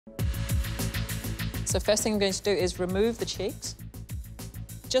So first thing I'm going to do is remove the cheeks.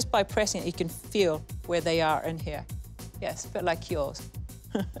 Just by pressing it, you can feel where they are in here. Yes, a bit like yours.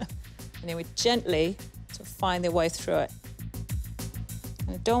 And then we gently sort of find their way through it.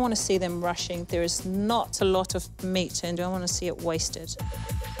 And I don't want to see them rushing. There is not a lot of meat and I don't want to see it wasted.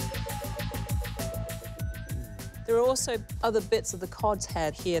 There are also other bits of the cod's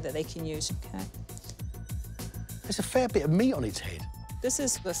head here that they can use, okay? There's a fair bit of meat on its head. This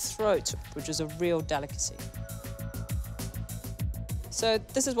is the throat, which is a real delicacy. So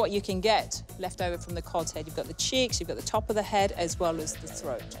this is what you can get left over from the cod's head. You've got the cheeks, you've got the top of the head, as well as the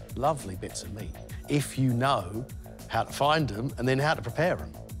throat. Lovely bits of meat, if you know how to find them and then how to prepare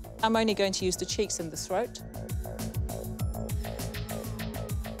them. I'm only going to use the cheeks and the throat.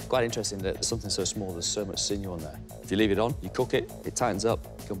 Quite interesting that something so small, there's so much sinew on there. If you leave it on, you cook it, it tightens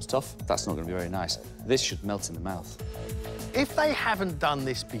up, becomes tough. That's not going to be very nice. This should melt in the mouth. If they haven't done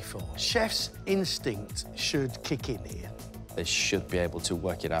this before, chef's instinct should kick in here. They should be able to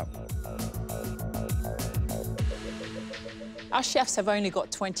work it out. Our chefs have only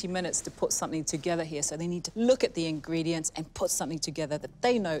got 20 minutes to put something together here, so they need to look at the ingredients and put something together that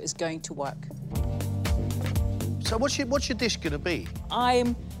they know is going to work. So what's your dish going to be?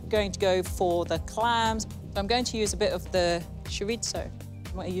 I'm going to go for the clams. I'm going to use a bit of the chorizo.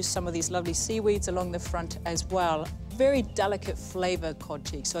 I'm going to use some of these lovely seaweeds along the front as well. Very delicate flavour cod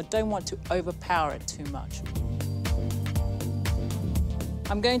cheek, so I don't want to overpower it too much.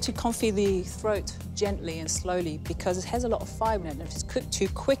 I'm going to confit the throat gently and slowly because it has a lot of fibre in it. If it's cooked too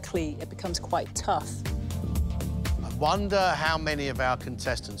quickly, it becomes quite tough. I wonder how many of our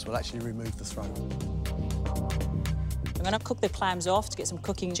contestants will actually remove the throat. I'm going to cook the clams off to get some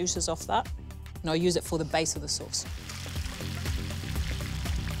cooking juices off that, and I'll use it for the base of the sauce.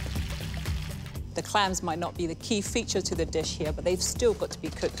 The clams might not be the key feature to the dish here, but they've still got to be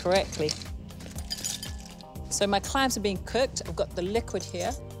cooked correctly. So my clams are being cooked. I've got the liquid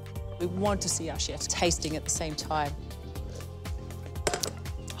here. We want to see our chefs tasting at the same time.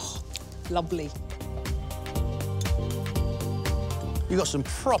 Oh, lovely. You've got some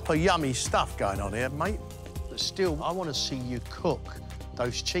proper yummy stuff going on here, mate. But still, I want to see you cook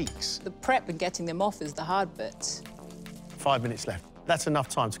those cheeks. The prep and getting them off is the hard bit. 5 minutes left. That's enough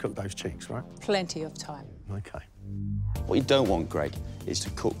time to cook those cheeks, right? Plenty of time. OK. What you don't want, Greg, is to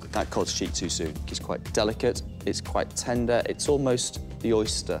cook that cod's cheek too soon. It's quite delicate, it's quite tender, it's almost the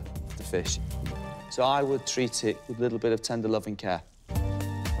oyster of the fish. So I would treat it with a little bit of tender loving care.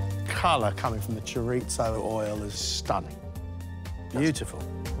 Colour coming from the chorizo oil is stunning. Beautiful.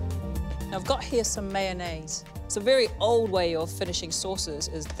 Now, I've got here some mayonnaise. It's a very old way of finishing sauces,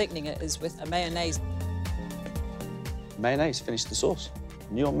 is thickening it, is with a mayonnaise. Mayonnaise, finish the sauce.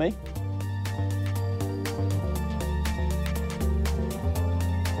 And you want me?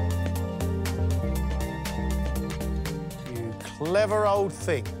 You clever old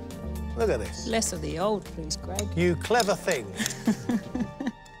thing. Look at this. Less of the old, please, Greg. You clever thing.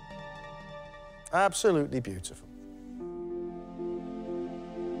 Absolutely beautiful.